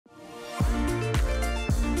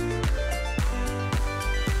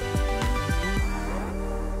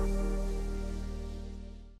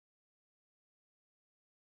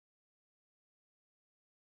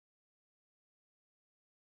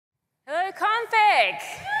Hello, Config!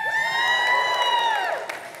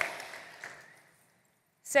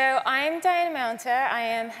 So I'm Diana Mounter. I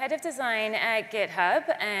am head of design at GitHub,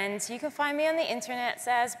 and you can find me on the internet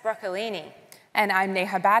as Broccolini. And I'm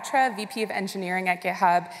Neha Batra, VP of Engineering at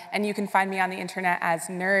GitHub, and you can find me on the internet as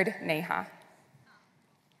Nerd Neha.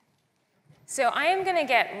 So I am going to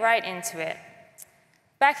get right into it.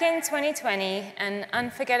 Back in 2020, an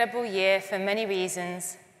unforgettable year for many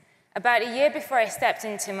reasons, about a year before I stepped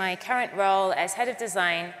into my current role as head of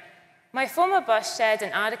design, my former boss shared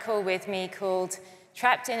an article with me called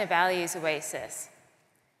Trapped in a Values Oasis.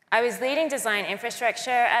 I was leading design infrastructure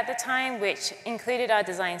at the time, which included our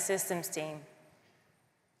design systems team.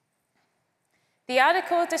 The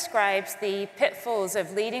article describes the pitfalls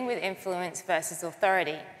of leading with influence versus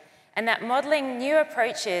authority, and that modeling new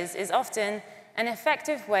approaches is often an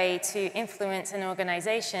effective way to influence an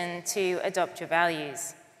organization to adopt your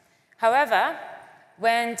values. However,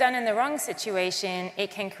 when done in the wrong situation, it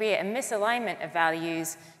can create a misalignment of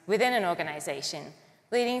values within an organization,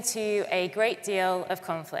 leading to a great deal of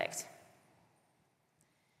conflict.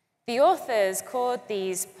 The authors called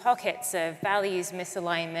these pockets of values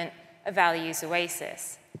misalignment a values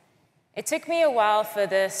oasis. It took me a while for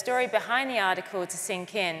the story behind the article to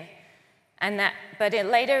sink in, but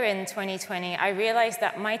later in 2020, I realized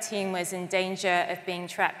that my team was in danger of being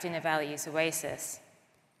trapped in a values oasis.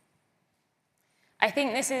 I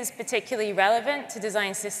think this is particularly relevant to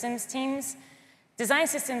design systems teams. Design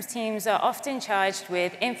systems teams are often charged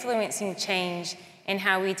with influencing change in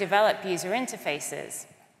how we develop user interfaces.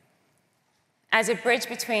 As a bridge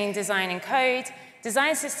between design and code,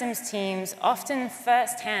 design systems teams often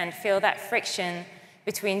firsthand feel that friction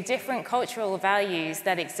between different cultural values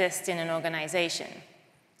that exist in an organization.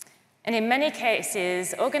 And in many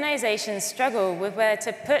cases, organizations struggle with where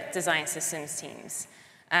to put design systems teams,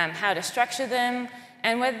 how to structure them,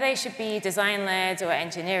 and whether they should be design-led or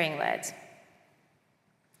engineering-led.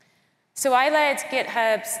 So I led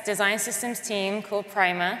GitHub's design systems team called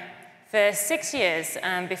Primer for 6 years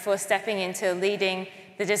before stepping into leading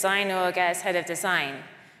the design org as head of design.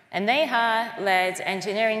 And Neha led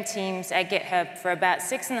engineering teams at GitHub for about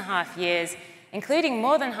 6.5 years, including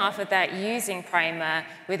more than half of that using Primer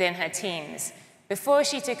within her teams, before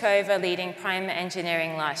she took over leading Primer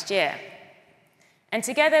engineering last year. And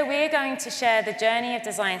together, we are going to share the journey of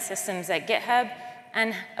design systems at GitHub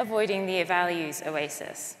and avoiding the values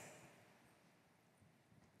oasis.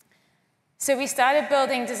 So we started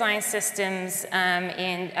building design systems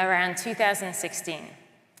in around 2016.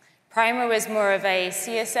 Primer was more of a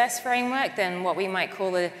CSS framework than what we might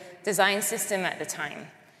call a design system at the time.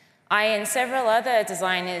 I and several other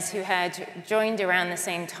designers who had joined around the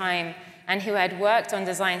same time and who had worked on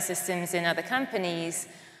design systems in other companies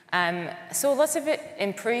saw lots of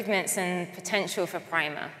improvements and potential for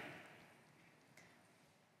Primer.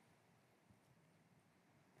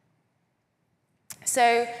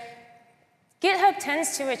 So GitHub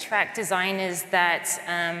tends to attract designers that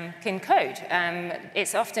can code.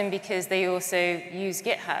 It's often because they also use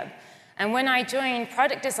GitHub. And when I joined,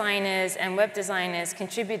 product designers and web designers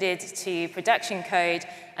contributed to production code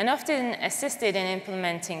and often assisted in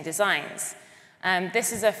implementing designs.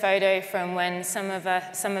 This is a photo from when some of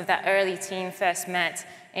that early team first met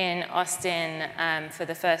in Austin for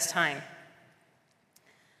the first time.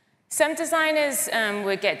 Some designers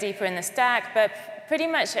would get deeper in the stack, but pretty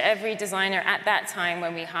much every designer at that time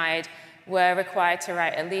when we hired were required to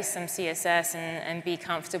write at least some CSS and be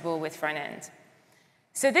comfortable with front end.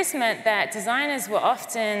 So this meant that designers were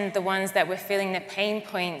often the ones that were feeling the pain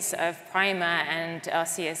points of Primer and our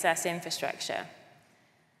CSS infrastructure.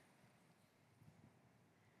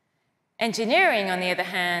 Engineering, on the other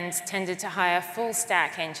hand, tended to hire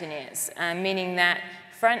full-stack engineers, meaning that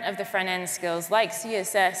front-end skills like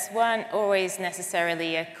CSS weren't always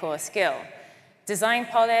necessarily a core skill. Design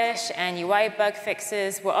polish and UI bug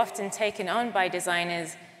fixes were often taken on by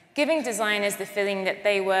designers, giving designers the feeling that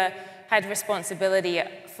they had responsibility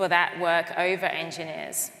for that work over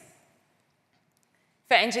engineers.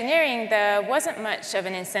 For engineering, there wasn't much of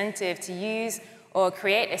an incentive to use or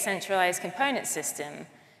create a centralized component system.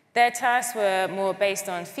 Their tasks were more based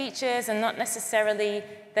on features and not necessarily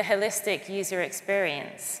the holistic user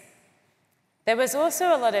experience. There was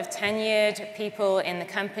also a lot of tenured people in the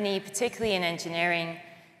company, particularly in engineering,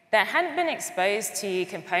 that hadn't been exposed to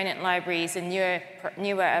component libraries and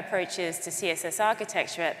newer approaches to CSS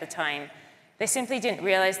architecture at the time. They simply didn't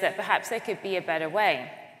realize that perhaps there could be a better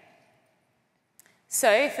way.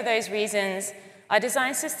 So for those reasons, our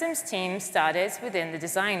design systems team started within the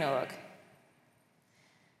design org.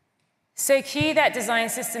 So cue that design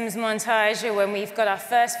systems montage when we've got our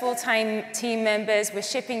first full-time team members, we're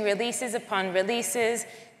shipping releases upon releases,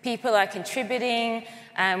 people are contributing,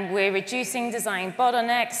 we're reducing design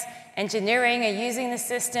bottlenecks, engineering are using the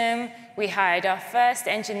system, we hired our first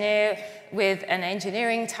engineer with an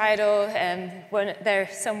engineering title, they're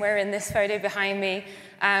somewhere in this photo behind me.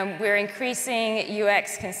 We're increasing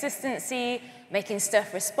UX consistency, making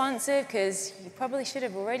stuff responsive, because you probably should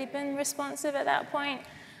have already been responsive at that point.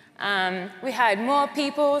 We hired more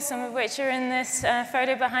people, some of which are in this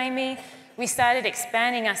photo behind me. We started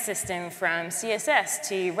expanding our system from CSS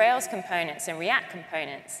to Rails components and React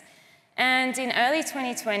components. And in early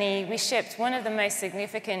 2020, we shipped one of the most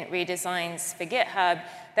significant redesigns for GitHub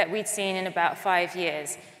that we'd seen in about 5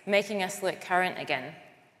 years, making us look current again.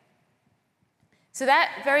 So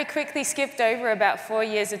that very quickly skipped over about 4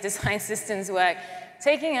 years of design systems work,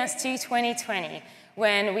 taking us to 2020,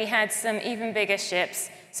 when we had some even bigger ships.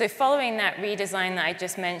 So following that redesign that I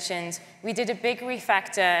just mentioned, we did a big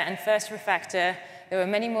refactor, and first refactor, there were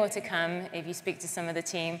many more to come if you speak to some of the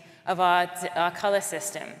team, of our color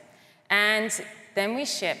system. And then we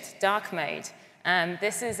shipped dark mode.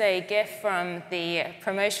 This is a GIF from the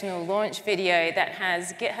promotional launch video that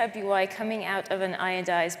has GitHub UI coming out of an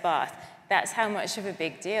iodized bath. That's how much of a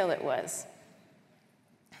big deal it was.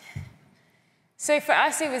 So for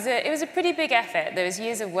us, it was a pretty big effort. There was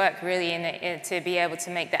years of work, really, to be able to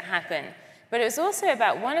make that happen. But it was also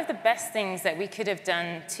about one of the best things that we could have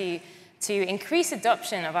done to increase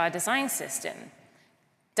adoption of our design system.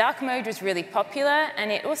 Dark mode was really popular, and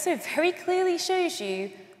it also very clearly shows you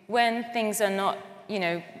when things are not,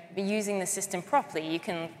 using the system properly. You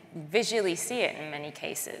can visually see it in many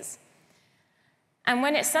cases. And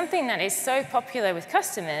when it's something that is so popular with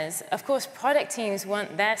customers, of course, product teams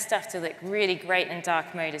want their stuff to look really great in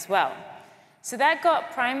dark mode as well. So that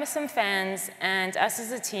got Primer some fans and us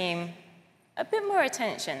as a team a bit more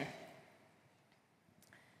attention.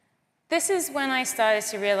 This is when I started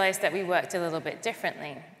to realize that we worked a little bit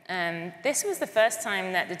differently. This was the first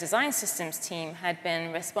time that the design systems team had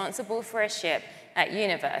been responsible for a ship at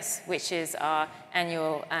Universe, which is our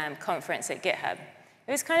annual conference at GitHub.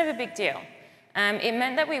 It was kind of a big deal. It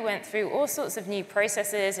meant that we went through all sorts of new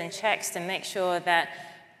processes and checks to make sure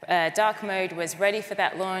that dark mode was ready for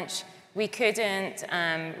that launch. We couldn't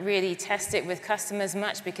really test it with customers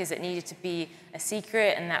much because it needed to be a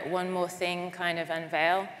secret and that one more thing kind of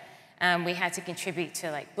unveil. We had to contribute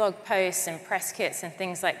to blog posts and press kits and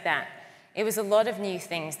things like that. It was a lot of new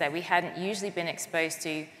things that we hadn't usually been exposed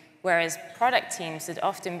to, whereas product teams had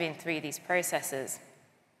often been through these processes.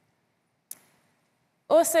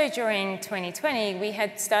 Also, during 2020, we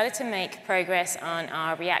had started to make progress on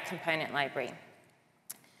our React component library.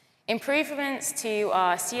 Improvements to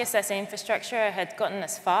our CSS infrastructure had gotten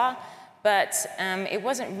us far, but it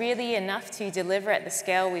wasn't really enough to deliver at the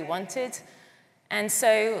scale we wanted. And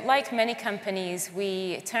so, like many companies,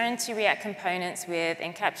 we turned to React components with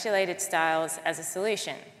encapsulated styles as a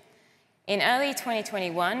solution. In early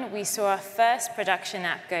 2021, we saw our first production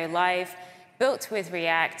app go live, built with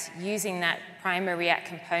React using that Primer React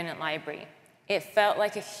component library. It felt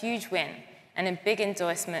like a huge win and a big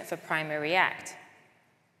endorsement for Primer React.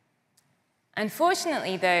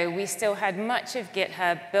 Unfortunately, though, we still had much of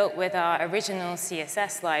GitHub built with our original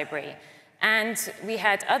CSS library, and we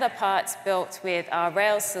had other parts built with our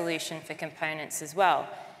Rails solution for components as well.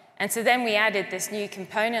 And so then we added this new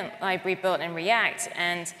component library built in React,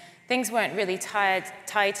 and things weren't really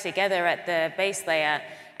tied together at the base layer.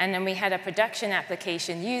 And then we had a production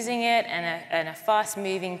application using it and a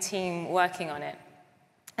fast-moving team working on it.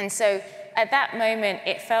 And so at that moment,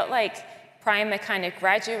 it felt like Primer kind of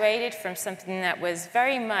graduated from something that was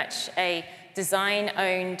very much a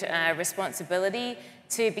design-owned responsibility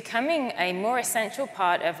to becoming a more essential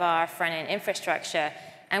part of our front-end infrastructure,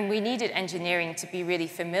 and we needed engineering to be really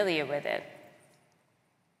familiar with it.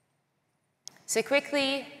 So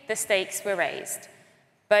quickly, the stakes were raised.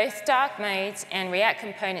 Both dark modes and React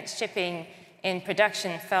components shipping in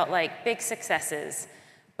production felt like big successes,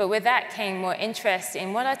 but with that came more interest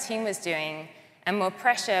in what our team was doing and more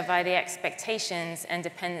pressure by the expectations and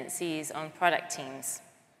dependencies on product teams.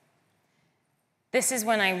 This is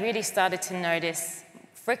when I really started to notice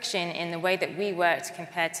friction in the way that we worked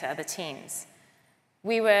compared to other teams.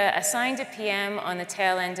 We were assigned a PM on the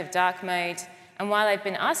tail end of dark mode, and while I'd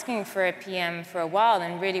been asking for a PM for a while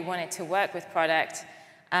and really wanted to work with product,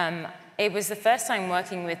 it was the first time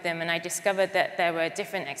working with them, and I discovered that there were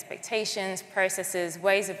different expectations, processes,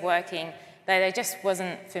 ways of working that I just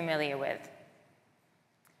wasn't familiar with.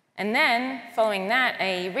 And then, following that,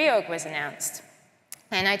 a reorg was announced.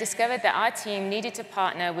 And I discovered that our team needed to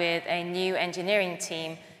partner with a new engineering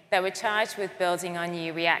team that were charged with building our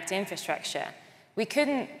new React infrastructure. We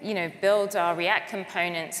couldn't, build our React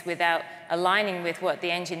components without aligning with what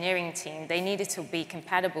the engineering team, they needed to be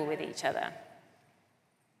compatible with each other.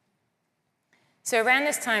 So around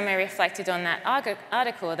this time, I reflected on that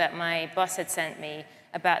article that my boss had sent me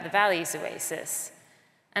about the values oasis.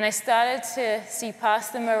 And I started to see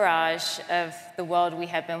past the mirage of the world we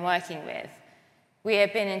had been working with. We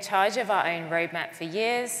had been in charge of our own roadmap for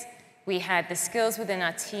years. We had the skills within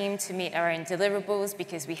our team to meet our own deliverables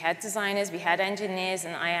because we had designers, we had engineers,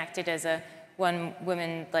 and I acted as a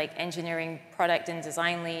one-woman engineering product and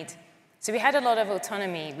design lead. So we had a lot of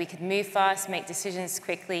autonomy. We could move fast, make decisions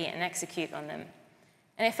quickly, and execute on them.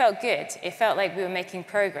 And it felt good. It felt like we were making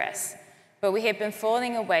progress. But we had been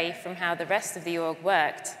falling away from how the rest of the org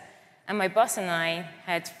worked. And my boss and I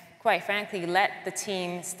had, quite frankly, let the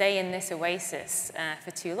team stay in this oasis for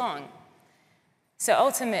too long. So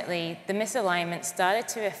ultimately, the misalignment started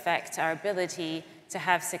to affect our ability to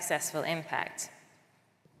have successful impact.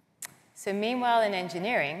 So meanwhile in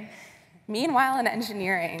engineering,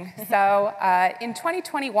 So in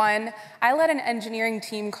 2021, I led an engineering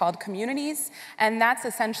team called Communities, and that's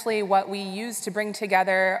essentially what we used to bring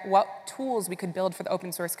together what tools we could build for the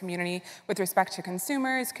open source community with respect to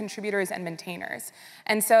consumers, contributors, and maintainers.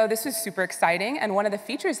 And so this was super exciting, and one of the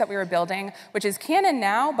features that we were building, which is canon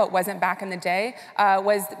now, but wasn't back in the day,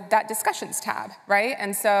 was that discussions tab, right?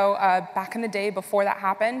 And so back in the day before that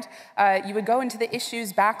happened, you would go into the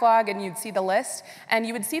issues backlog and you'd see the list, and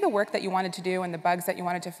you would see the work that you wanted to do and the bugs that you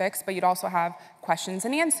wanted to fix, but you'd also have questions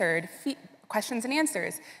and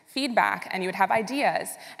answers, feedback, and you would have ideas.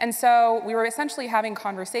 And so we were essentially having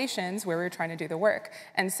conversations where we were trying to do the work.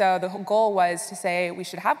 And so the whole goal was to say we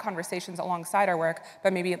should have conversations alongside our work,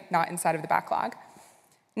 but maybe not inside of the backlog.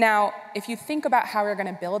 Now, if you think about how we're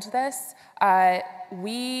going to build this,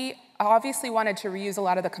 we obviously wanted to reuse a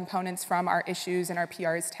lot of the components from our issues and our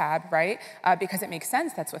PRs tab, right? Because it makes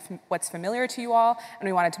sense, that's what's familiar to you all, and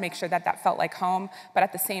we wanted to make sure that that felt like home. But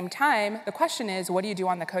at the same time, the question is, what do you do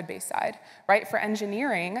on the code base side, right? For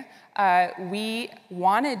engineering, we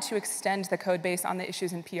wanted to extend the code base on the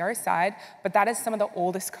issues and PR side, but that is some of the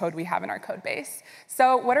oldest code we have in our code base.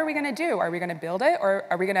 So what are we gonna do? Are we gonna build it, or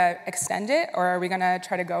are we gonna extend it, or are we gonna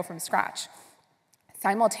try to go from scratch?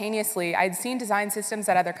 Simultaneously, I'd seen design systems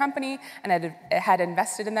at other company and had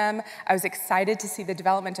invested in them. I was excited to see the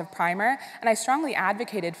development of Primer, and I strongly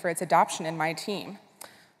advocated for its adoption in my team.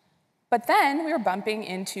 But then we were bumping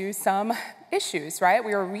into some issues, right?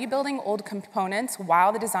 We were rebuilding old components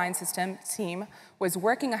while the design system team was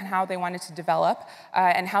working on how they wanted to develop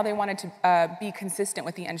and how they wanted to be consistent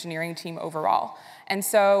with the engineering team overall. And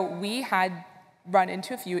so we had run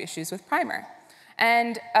into a few issues with Primer.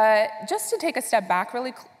 And just to take a step back,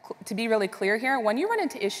 to be really clear here, when you run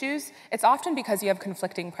into issues, it's often because you have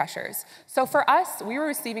conflicting pressures. So for us, we were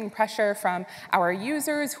receiving pressure from our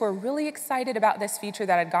users who were really excited about this feature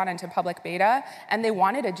that had gone into public beta, and they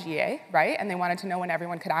wanted a GA, right? And they wanted to know when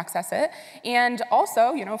everyone could access it. And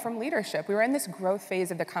also, from leadership, we were in this growth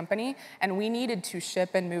phase of the company, and we needed to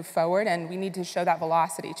ship and move forward, and we need to show that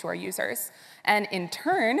velocity to our users. And in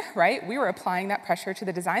turn, right, we were applying that pressure to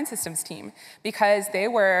the design systems team because they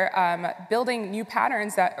were building new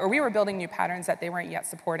patterns we were building new patterns that they weren't yet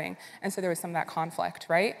supporting. And so there was some of that conflict,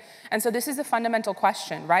 right? And so this is a fundamental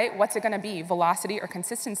question, right? What's it gonna be, velocity or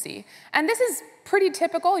consistency? And this is pretty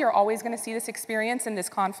typical. You're always gonna see this experience in this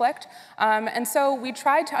conflict. And so we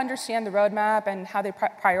tried to understand the roadmap and how they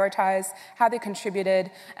prioritized, how they contributed.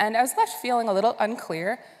 And I was left feeling a little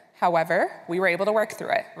unclear. However, we were able to work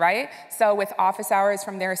through it, right? So with office hours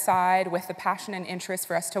from their side, with the passion and interest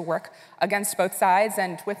for us to work against both sides,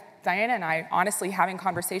 and with Diana and I honestly having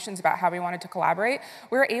conversations about how we wanted to collaborate,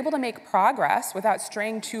 we were able to make progress without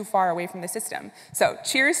straying too far away from the system. So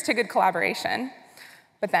cheers to good collaboration.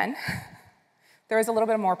 But then, there was a little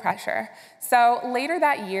bit more pressure. So later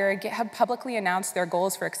that year, GitHub publicly announced their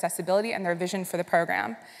goals for accessibility and their vision for the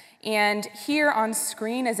program. And here on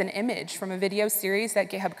screen is an image from a video series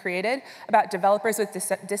that GitHub created about developers with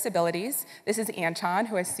disabilities. This is Anton,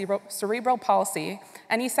 who has cerebral palsy,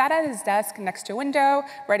 and he sat at his desk next to a window,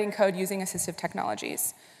 writing code using assistive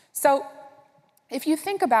technologies. So if you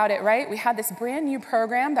think about it, right, we had this brand new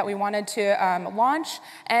program that we wanted to launch,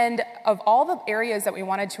 and of all the areas that we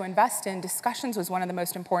wanted to invest in, discussions was one of the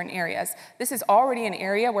most important areas. This is already an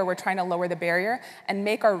area where we're trying to lower the barrier and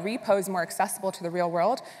make our repos more accessible to the real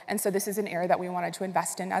world, and so this is an area that we wanted to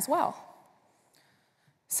invest in as well.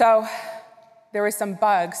 So there were some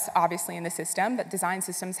bugs, obviously, in the system that design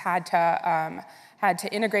systems had had to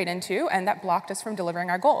integrate into, and that blocked us from delivering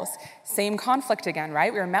our goals. Same conflict again,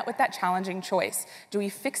 right? We were met with that challenging choice. Do we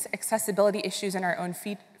fix accessibility issues in our own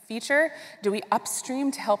feature? Do we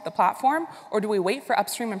upstream to help the platform, or do we wait for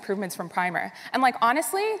upstream improvements from Primer? And like,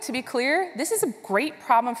 honestly, to be clear, this is a great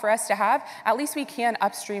problem for us to have. At least we can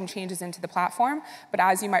upstream changes into the platform, but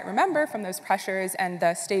as you might remember from those pressures and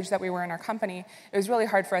the stage that we were in our company, it was really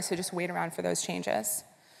hard for us to just wait around for those changes.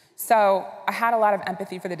 So I had a lot of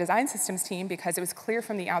empathy for the design systems team because it was clear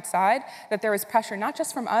from the outside that there was pressure, not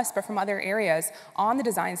just from us, but from other areas on the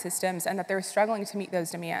design systems, and that they were struggling to meet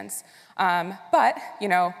those demands. But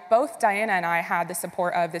both Diana and I had the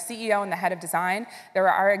support of the CEO and the head of design. There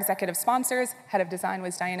were our executive sponsors. Head of design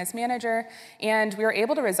was Diana's manager. And we were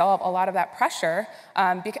able to resolve a lot of that pressure.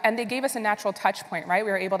 And they gave us a natural touch point, right?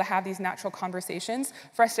 We were able to have these natural conversations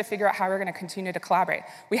for us to figure out how we're going to continue to collaborate.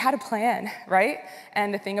 We had a plan, right?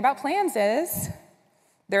 And the thing about plans is,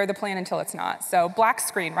 they're the plan until it's not. So black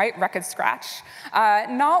screen, right? Record scratch.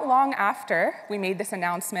 Not long after we made this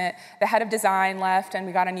announcement, the head of design left and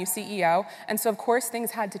we got a new CEO. And so of course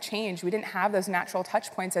things had to change. We didn't have those natural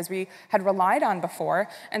touch points as we had relied on before.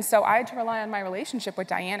 And so I had to rely on my relationship with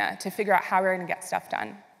Diana to figure out how we were going to get stuff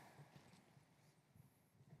done.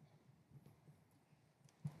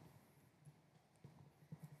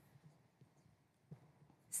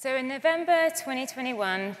 So in November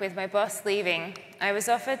 2021, with my boss leaving, I was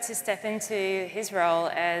offered to step into his role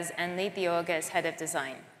and lead the org as head of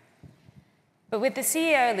design. But with the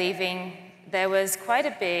CEO leaving, there was quite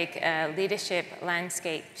a big leadership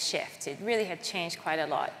landscape shift. It really had changed quite a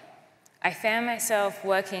lot. I found myself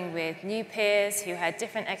working with new peers who had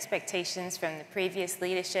different expectations from the previous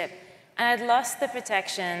leadership, and I'd lost the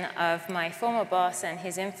protection of my former boss and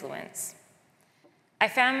his influence. I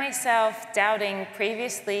found myself doubting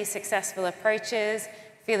previously successful approaches,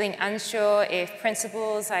 feeling unsure if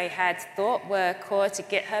principles I had thought were core to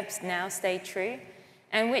GitHub now stayed true,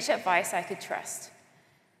 and which advice I could trust.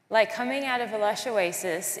 Like coming out of a lush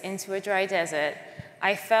oasis into a dry desert,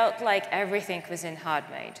 I felt like everything was in hard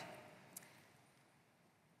mode.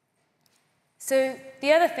 So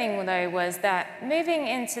the other thing, though, was that moving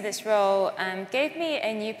into this role gave me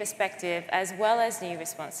a new perspective as well as new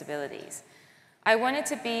responsibilities. I wanted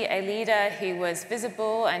to be a leader who was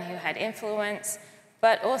visible and who had influence,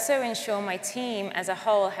 but also ensure my team as a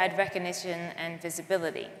whole had recognition and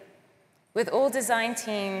visibility. With all design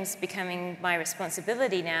teams becoming my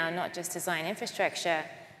responsibility now, not just design infrastructure,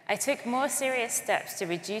 I took more serious steps to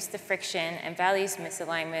reduce the friction and values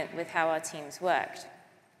misalignment with how our teams worked.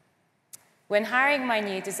 When hiring my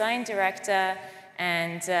new design director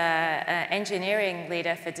and engineering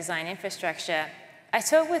leader for design infrastructure, I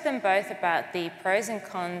talked with them both about the pros and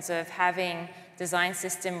cons of having design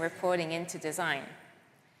system reporting into design.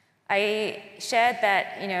 I shared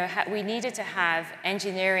that we needed to have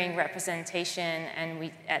engineering representation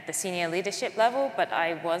at the senior leadership level, but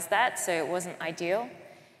I was that, so it wasn't ideal.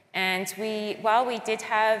 And while we did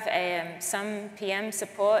have some PM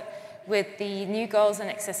support with the new goals and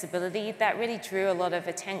accessibility, that really drew a lot of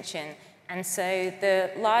attention. And so the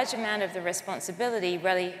large amount of the responsibility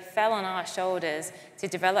really fell on our shoulders to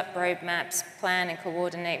develop roadmaps, plan, and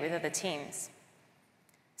coordinate with other teams.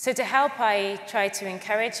 So to help, I tried to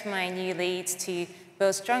encourage my new leads to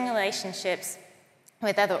build strong relationships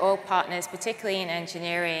with other org partners, particularly in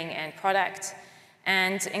engineering and product,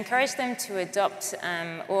 and encourage them to adopt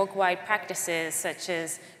org-wide practices such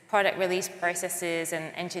as product release processes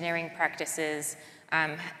and engineering practices,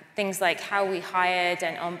 things like how we hired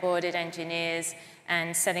and onboarded engineers,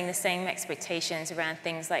 and setting the same expectations around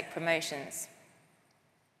things like promotions.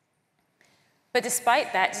 But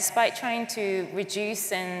despite that, despite trying to reduce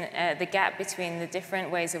the gap between the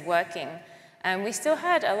different ways of working, we still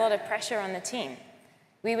had a lot of pressure on the team.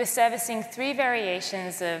 We were servicing 3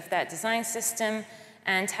 variations of that design system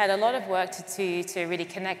and had a lot of work to do to really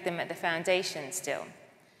connect them at the foundation still.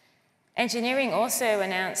 Engineering also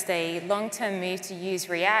announced a long-term move to use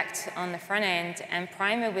React on the front end, and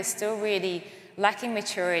Primer was still really lacking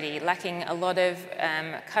maturity, lacking a lot of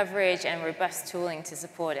coverage and robust tooling to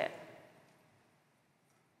support it.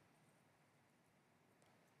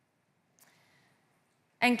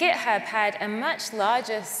 And GitHub had a much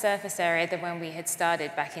larger surface area than when we had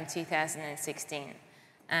started back in 2016.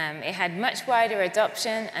 It had much wider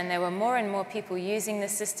adoption, and there were more and more people using the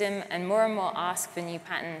system and more ask for new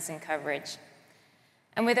patterns and coverage.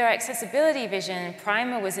 And with our accessibility vision,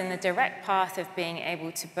 Primer was in the direct path of being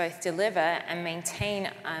able to both deliver and maintain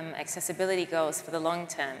accessibility goals for the long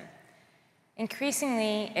term.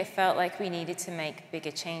 Increasingly, it felt like we needed to make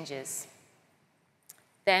bigger changes.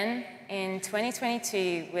 Then, in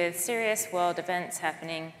 2022, with serious world events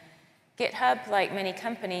happening, GitHub, like many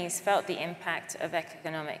companies, felt the impact of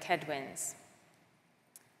economic headwinds.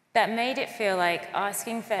 That made it feel like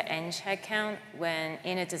asking for eng headcount when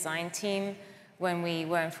in a design team, when we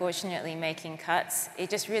were unfortunately making cuts, it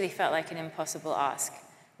just really felt like an impossible ask.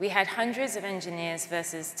 We had hundreds of engineers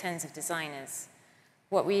versus tens of designers.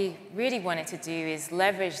 What we really wanted to do is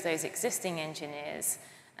leverage those existing engineers,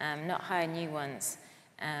 not hire new ones.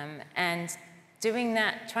 And doing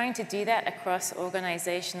that, trying to do that across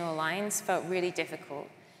organizational lines felt really difficult.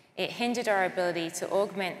 It hindered our ability to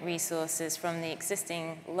augment resources from the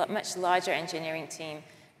existing, much larger engineering team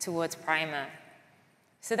towards Primer.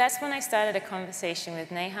 So that's when I started a conversation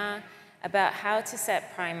with Neha about how to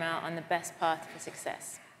set Primer on the best path for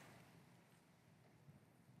success.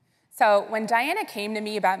 So when Diana came to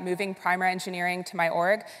me about moving Primer engineering to my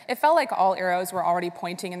org, it felt like all arrows were already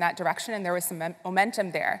pointing in that direction and there was some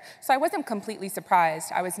momentum there. So I wasn't completely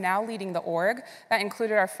surprised. I was now leading the org that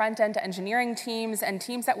included our front-end engineering teams and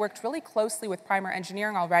teams that worked really closely with Primer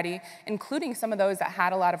engineering already, including some of those that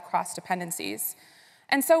had a lot of cross-dependencies.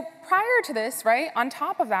 And so prior to this, right, on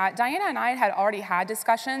top of that, Diana and I had already had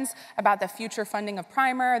discussions about the future funding of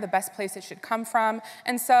Primer, the best place it should come from.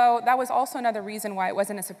 And so that was also another reason why it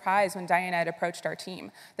wasn't a surprise when Diana had approached our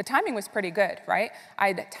team. The timing was pretty good, right? I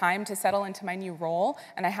had time to settle into my new role,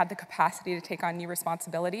 and I had the capacity to take on new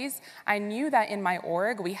responsibilities. I knew that in my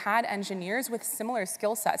org, we had engineers with similar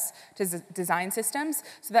skill sets to design systems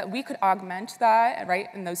so that we could augment that, right,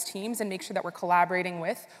 in those teams and make sure that we're collaborating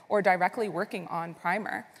with or directly working on Primer.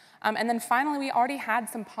 And then finally, we already had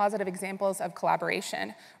some positive examples of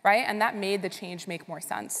collaboration, right? And that made the change make more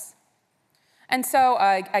sense. And so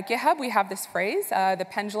at GitHub, we have this phrase, the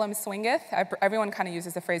pendulum swingeth. Everyone kind of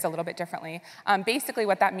uses the phrase a little bit differently. Basically,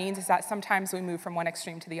 what that means is that sometimes we move from one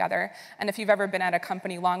extreme to the other. And if you've ever been at a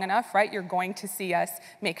company long enough, right, you're going to see us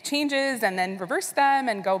make changes and then reverse them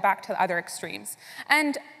and go back to other extremes.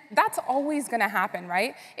 And that's always going to happen,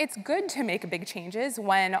 right? It's good to make big changes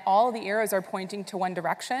when all the arrows are pointing to one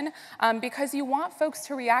direction because you want folks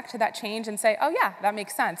to react to that change and say, oh yeah, that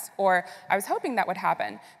makes sense, or I was hoping that would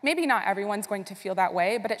happen. Maybe not everyone's going to feel that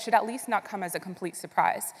way, but it should at least not come as a complete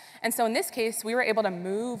surprise. And so in this case, we were able to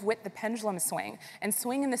move with the pendulum swing and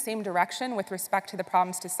swing in the same direction with respect to the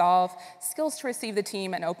problems to solve, skills to receive the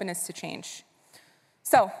team, and openness to change.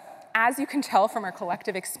 So, as you can tell from our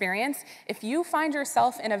collective experience, if you find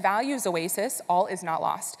yourself in a values oasis, all is not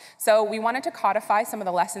lost. So we wanted to codify some of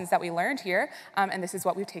the lessons that we learned here, and this is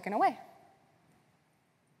what we've taken away.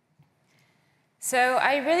 So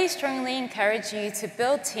I really strongly encourage you to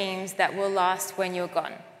build teams that will last when you're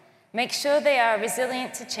gone. Make sure they are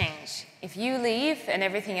resilient to change. If you leave and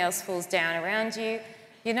everything else falls down around you,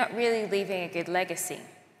 you're not really leaving a good legacy.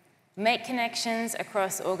 Make connections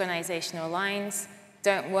across organizational lines.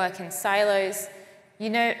 Don't work in silos. You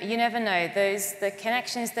never know. The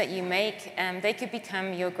connections that you make, they could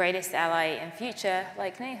become your greatest ally in future,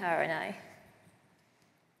 like Neha and I.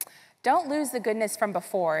 Don't lose the goodness from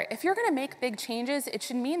before. If you're going to make big changes, it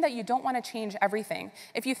should mean that you don't want to change everything.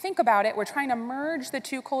 If you think about it, we're trying to merge the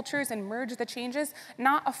two cultures and merge the changes,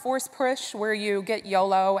 not a force push where you get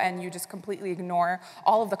YOLO and you just completely ignore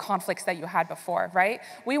all of the conflicts that you had before, right?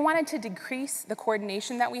 We wanted to decrease the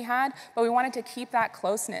coordination that we had, but we wanted to keep that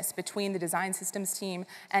closeness between the design systems team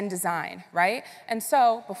and design, right? And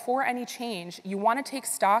so before any change, you want to take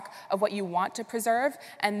stock of what you want to preserve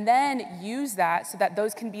and then use that so that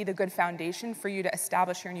those can be the good foundation for you to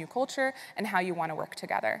establish your new culture and how you want to work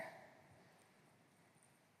together.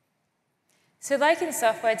 So like in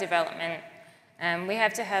software development, we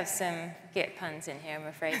have to have some Git puns in here, I'm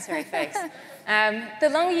afraid. Sorry, folks. The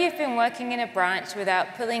longer you've been working in a branch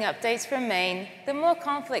without pulling updates from main, the more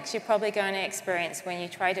conflicts you're probably going to experience when you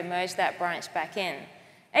try to merge that branch back in.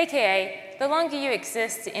 AKA, the longer you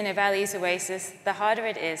exist in a values oasis, the harder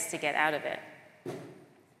it is to get out of it.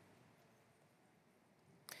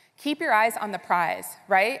 Keep your eyes on the prize,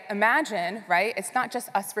 right? Imagine, right? It's not just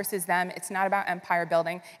us versus them. It's not about empire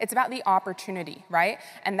building. It's about the opportunity, right?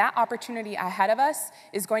 And that opportunity ahead of us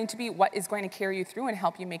is going to be what is going to carry you through and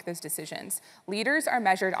help you make those decisions. Leaders are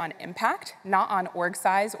measured on impact, not on org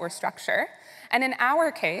size or structure. And in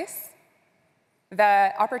our case,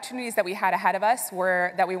 the opportunities that we had ahead of us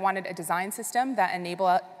were that we wanted a design system that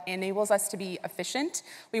enables us to be efficient.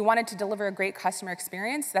 We wanted to deliver a great customer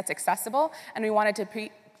experience that's accessible, and we wanted to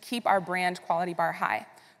keep our brand quality bar high,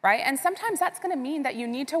 right? And sometimes that's going to mean that you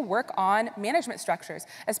need to work on management structures,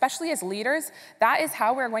 especially as leaders. That is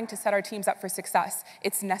how we're going to set our teams up for success.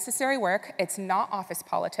 It's necessary work. It's not office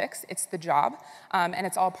politics. It's the job, and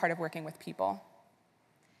it's all part of working with people.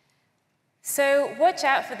 So watch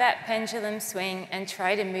out for that pendulum swing and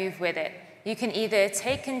try to move with it. You can either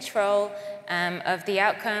take control of the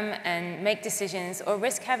outcome and make decisions, or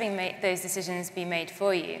risk having those decisions be made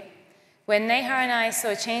for you. When Neha and I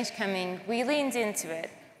saw change coming, we leaned into it.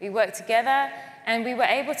 We worked together, and we were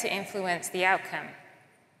able to influence the outcome.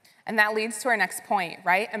 And that leads to our next point,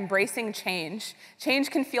 right? Embracing change.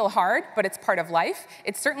 Change can feel hard, but it's part of life.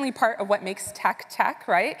 It's certainly part of what makes tech,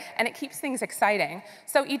 right? And it keeps things exciting.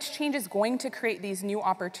 So each change is going to create these new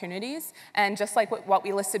opportunities. And just like what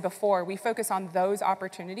we listed before, we focus on those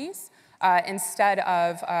opportunities instead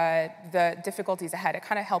of the difficulties ahead. It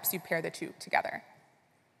kind of helps you pair the two together.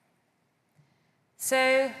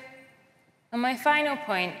 So my final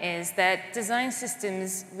point is that design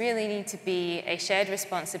systems really need to be a shared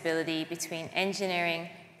responsibility between engineering,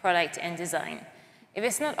 product, and design. If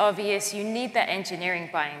it's not obvious, you need that engineering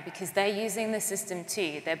buy-in because they're using the system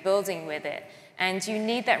too, they're building with it, and you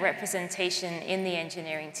need that representation in the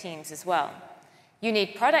engineering teams as well. You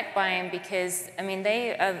need product buy-in because, I mean,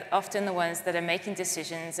 they are often the ones that are making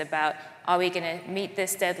decisions about, are we going to meet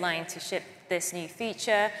this deadline to ship this new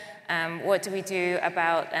feature? What do we do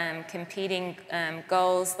about competing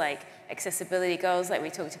goals like accessibility goals like we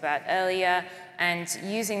talked about earlier, and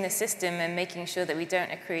using the system and making sure that we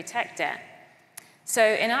don't accrue tech debt. So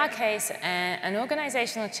in our case, an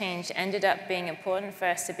organizational change ended up being important for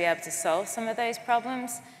us to be able to solve some of those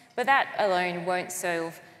problems, but that alone won't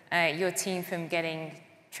solve your team from getting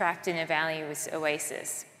trapped in a valley with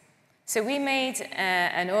Oasis. So we made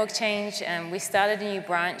an org change, and we started a new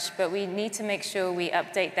branch, but we need to make sure we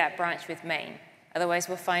update that branch with main. Otherwise,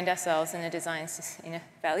 we'll find ourselves in a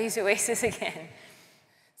values Oasis again.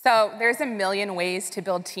 So there's a million ways to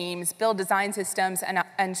build teams, build design systems,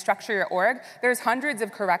 and structure your org. There's hundreds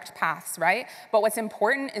of correct paths, right? But what's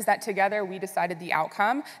important is that together we decided the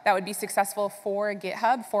outcome that would be successful for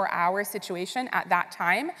GitHub, for our situation at that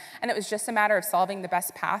time. And it was just a matter of solving the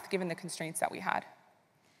best path given the constraints that we had.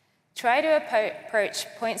 Try to approach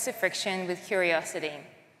points of friction with curiosity.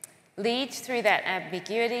 Lead through that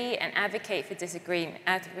ambiguity and advocate for disagreement.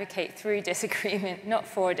 Advocate through disagreement, not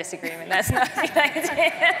for disagreement. That's not the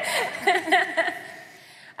idea.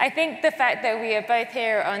 I think the fact that we are both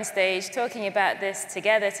here on stage talking about this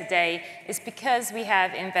together today is because we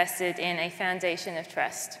have invested in a foundation of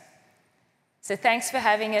trust. So thanks for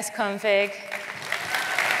having us, Config.